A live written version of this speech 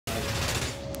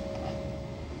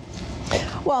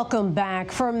Welcome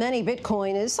back. For many,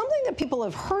 Bitcoin is something that people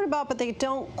have heard about, but they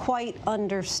don't quite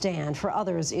understand. For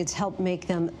others, it's helped make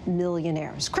them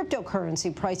millionaires.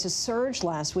 Cryptocurrency prices surged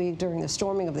last week during the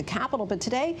storming of the Capitol, but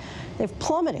today they've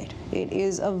plummeted. It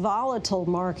is a volatile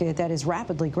market that is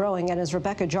rapidly growing, and as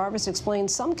Rebecca Jarvis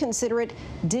explains, some consider it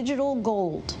digital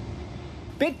gold.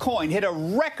 Bitcoin hit a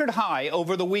record high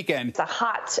over the weekend. The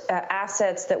hot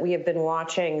assets that we have been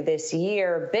watching this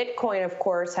year, Bitcoin, of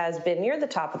course, has been near the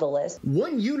top of the list.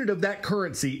 One unit of that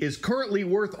currency is currently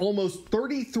worth almost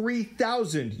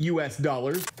 33,000 US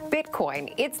dollars.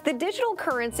 Bitcoin, it's the digital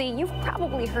currency. You've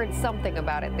probably heard something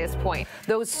about at this point.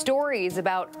 Those stories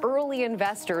about early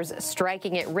investors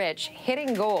striking it rich,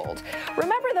 hitting gold.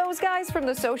 Remember those guys from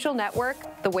The Social Network,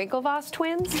 the Winklevoss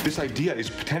twins? This idea is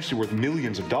potentially worth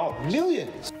millions of dollars. Millions.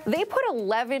 They put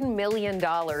 $11 million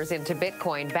into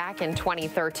Bitcoin back in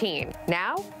 2013.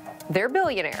 Now, they're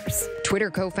billionaires. Twitter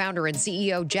co-founder and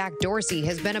CEO Jack Dorsey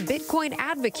has been a Bitcoin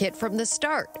advocate from the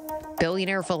start.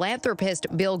 Billionaire philanthropist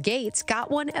Bill Gates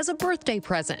got one as a birthday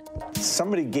present.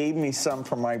 Somebody gave me some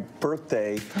for my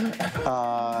birthday,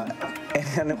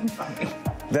 and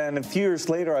then a few years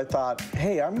later I thought,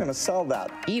 hey, I'm going to sell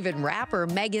that. Even rapper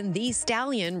Megan Thee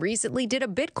Stallion recently did a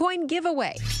Bitcoin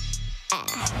giveaway.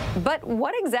 But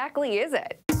what exactly is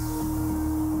it?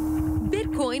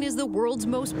 Bitcoin is the world's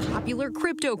most popular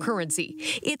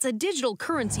cryptocurrency. It's a digital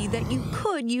currency that you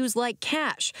could use like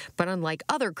cash, but unlike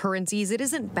other currencies, it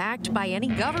isn't backed by any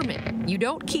government. You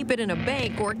don't keep it in a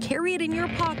bank or carry it in your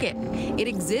pocket. It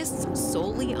exists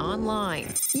solely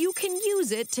online. You can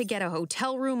use it to get a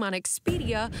hotel room on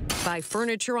Expedia, buy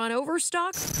furniture on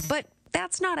Overstock, but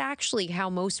that's not actually how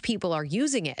most people are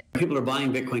using it. People are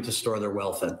buying Bitcoin to store their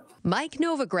wealth in. Mike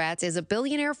Novogratz is a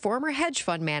billionaire former hedge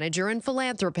fund manager and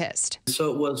philanthropist.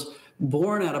 So it was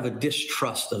born out of a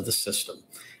distrust of the system.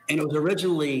 And it was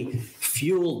originally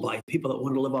fueled by people that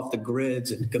wanted to live off the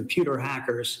grids and computer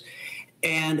hackers.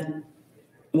 And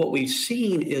what we've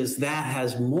seen is that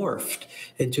has morphed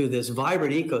into this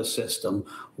vibrant ecosystem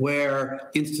where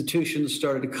institutions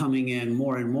started coming in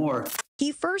more and more.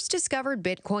 He first discovered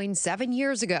Bitcoin 7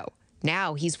 years ago.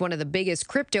 Now he's one of the biggest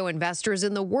crypto investors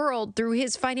in the world through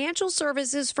his financial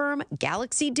services firm,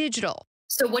 Galaxy Digital.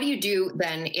 So what do you do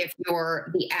then if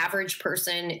you're the average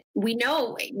person? We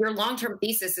know your long-term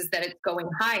thesis is that it's going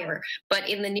higher, but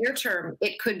in the near term,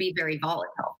 it could be very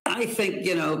volatile. I think,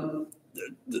 3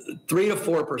 to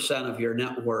 4% of your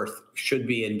net worth should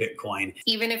be in Bitcoin.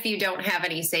 Even if you don't have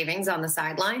any savings on the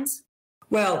sidelines?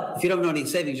 Well, if you don't know any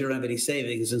savings, you don't have any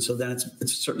savings. And so then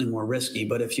it's certainly more risky.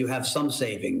 But if you have some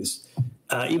savings,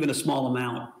 even a small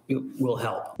amount will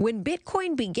help. When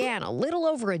Bitcoin began a little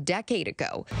over a decade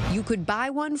ago, you could buy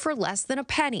one for less than a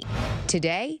penny.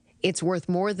 Today, it's worth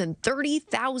more than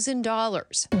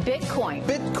 $30,000. Bitcoin.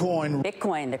 Bitcoin.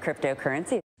 Bitcoin, the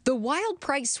cryptocurrency. The wild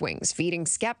price swings feeding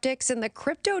skeptics and the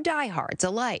crypto diehards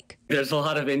alike. There's a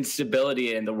lot of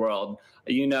instability in the world.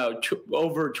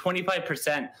 Over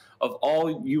 25% of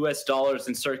all U.S. dollars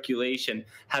in circulation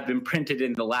have been printed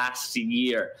in the last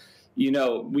year.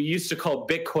 We used to call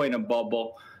Bitcoin a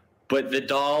bubble, but the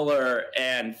dollar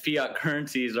and fiat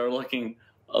currencies are looking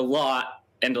a lot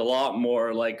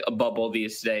more like a bubble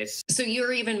these days. So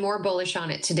you're even more bullish on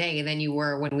it today than you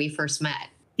were when we first met.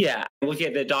 Yeah, looking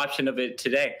at the adoption of it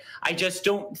today, I just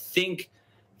don't think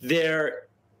there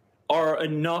are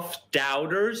enough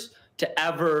doubters to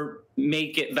ever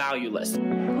make it valueless.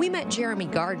 We met Jeremy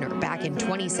Gardner back in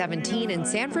 2017 in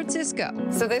San Francisco.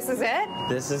 So this is it?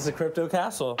 This is the crypto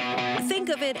castle. Think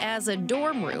of it as a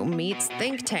dorm room meets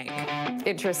think tank.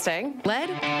 Interesting. Led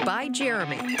by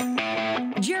Jeremy.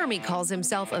 Jeremy calls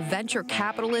himself a venture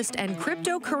capitalist and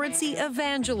cryptocurrency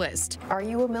evangelist. Are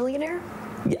you a millionaire?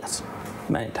 Yes,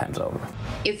 many times over.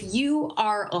 If you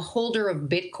are a holder of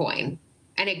Bitcoin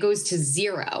and it goes to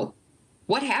zero,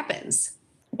 what happens?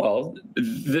 Well,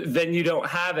 then you don't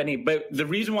have any. But the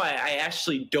reason why I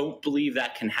actually don't believe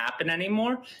that can happen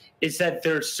anymore is that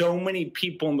there are so many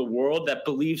people in the world that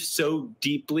believe so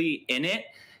deeply in it.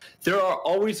 There are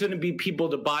always going to be people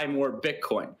to buy more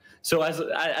Bitcoin. So as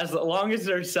long as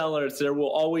there are sellers, there will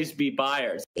always be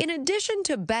buyers. In addition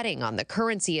to betting on the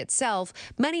currency itself,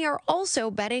 many are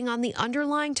also betting on the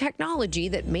underlying technology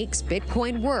that makes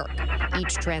Bitcoin work.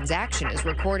 Each transaction is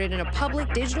recorded in a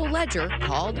public digital ledger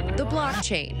called the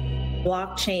blockchain.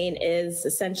 Blockchain is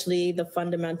essentially the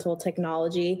fundamental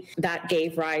technology that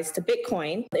gave rise to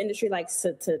Bitcoin. The industry likes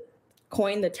to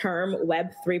coin the term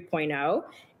Web 3.0.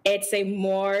 It's a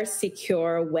more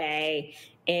secure way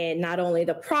in not only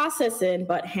the processing,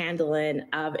 but handling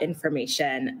of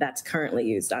information that's currently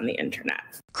used on the internet.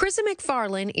 Krissa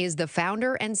McFarlane is the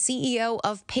founder and CEO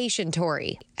of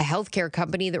Patientory, a healthcare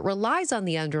company that relies on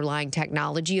the underlying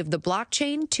technology of the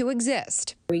blockchain to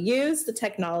exist. We use the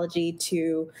technology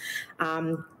to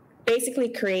basically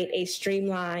create a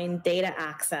streamlined data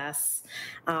access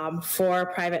for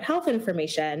private health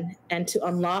information and to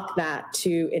unlock that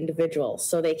to individuals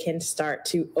so they can start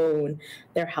to own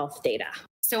their health data.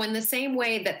 So in the same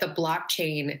way that the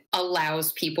blockchain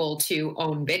allows people to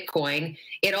own Bitcoin,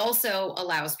 it also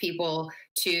allows people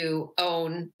to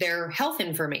own their health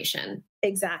information.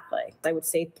 Exactly. I would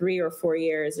say 3 or 4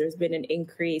 years, there's been an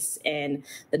increase in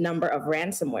the number of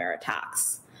ransomware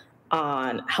attacks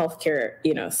on healthcare,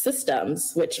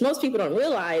 systems, which most people don't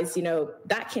realize,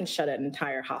 that can shut an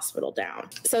entire hospital down.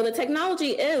 So the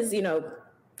technology is,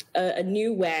 a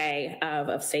new way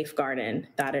of safeguarding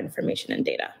that information and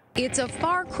data. It's a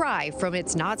far cry from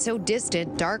its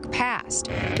not-so-distant dark past.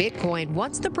 Bitcoin,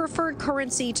 once the preferred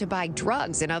currency to buy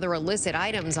drugs and other illicit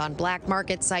items on black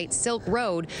market site Silk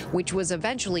Road, which was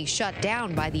eventually shut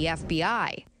down by the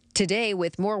FBI. Today,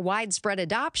 with more widespread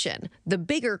adoption, the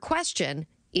bigger question,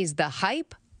 is the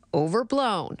hype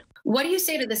overblown? What do you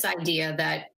say to this idea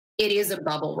that it is a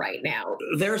bubble right now?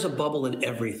 There's a bubble in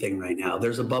everything right now.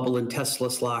 There's a bubble in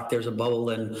Tesla stock. There's a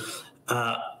bubble in,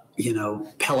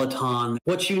 Peloton.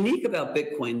 What's unique about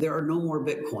Bitcoin, there are no more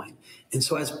Bitcoin. And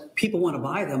so as people want to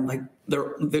buy them,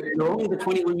 they're only the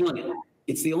 21 million.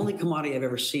 It's the only commodity I've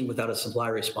ever seen without a supply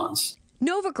response.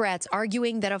 Novogratz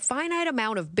arguing that a finite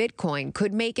amount of Bitcoin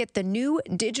could make it the new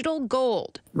digital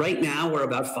gold. Right now, we're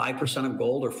about 5% of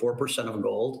gold or 4% of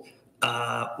gold.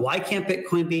 Why can't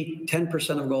Bitcoin be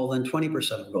 10% of gold and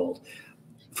 20% of gold?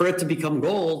 For it to become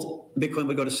gold, Bitcoin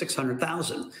would go to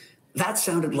 600,000. That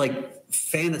sounded like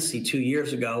fantasy 2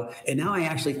 years ago, and now I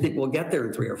actually think we'll get there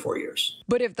in 3 or 4 years.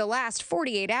 But if the last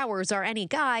 48 hours are any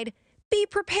guide, be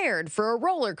prepared for a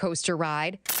roller coaster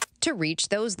ride to reach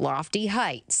those lofty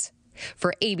heights.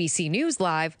 For ABC News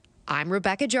Live, I'm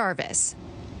Rebecca Jarvis.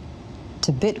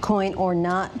 To Bitcoin or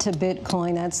not to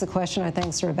Bitcoin? That's the question. Our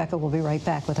thanks to Rebecca. We'll be right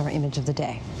back with our image of the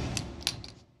day.